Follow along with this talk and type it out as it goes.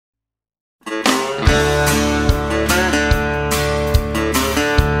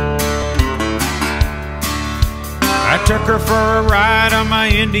her a ride on my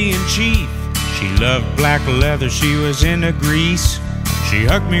Indian Chief. She loved black leather, she was into grease. She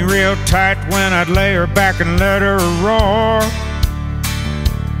hugged me real tight when I'd lay her back and let her roar.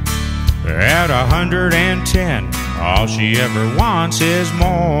 At 110, all she ever wants is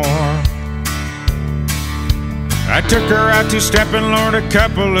more. I took her out to Steppenwolde a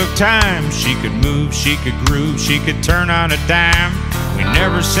couple of times. She could move, she could groove, she could turn on a dime. We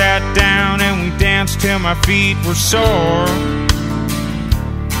never sat down and we danced till my feet were sore.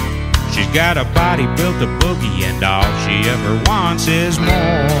 She's got a body built to boogie and all she ever wants is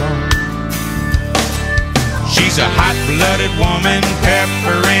more. She's a hot-blooded woman,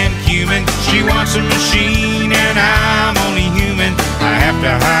 pepper and cumin. She wants a machine and I'm only human. I have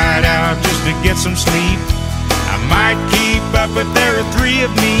to hide out just to get some sleep. I might keep up, but there are three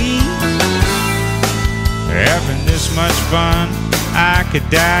of me. Having this much fun, I could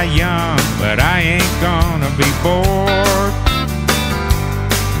die young, but I ain't gonna be bored.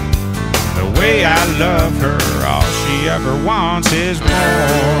 The way I love her, all she ever wants is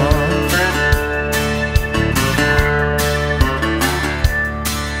more.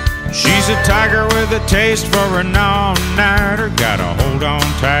 She's a tiger with a taste for an all-nighter. Gotta hold on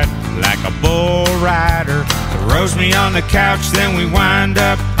tight like a bull rider. Throws me on the couch, then we wind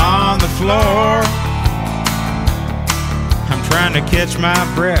up on the floor. I'm trying to catch my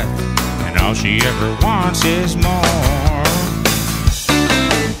breath, and all she ever wants is more.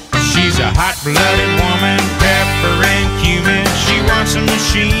 She's a hot-blooded woman, pepper and cumin. She wants a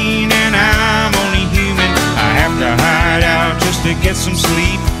machine and I'm only human. I have to hide out just to get some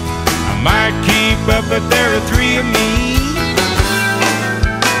sleep. I might keep up, but there are three of me.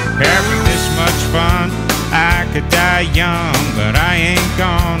 Having this much fun, I could die young, but I ain't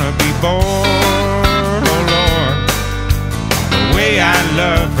gonna be bored. Oh Lord, the way I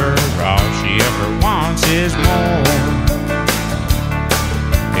love her, all she ever wants is more.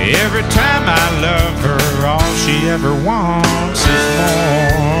 Every time I love her, all she ever wants is more.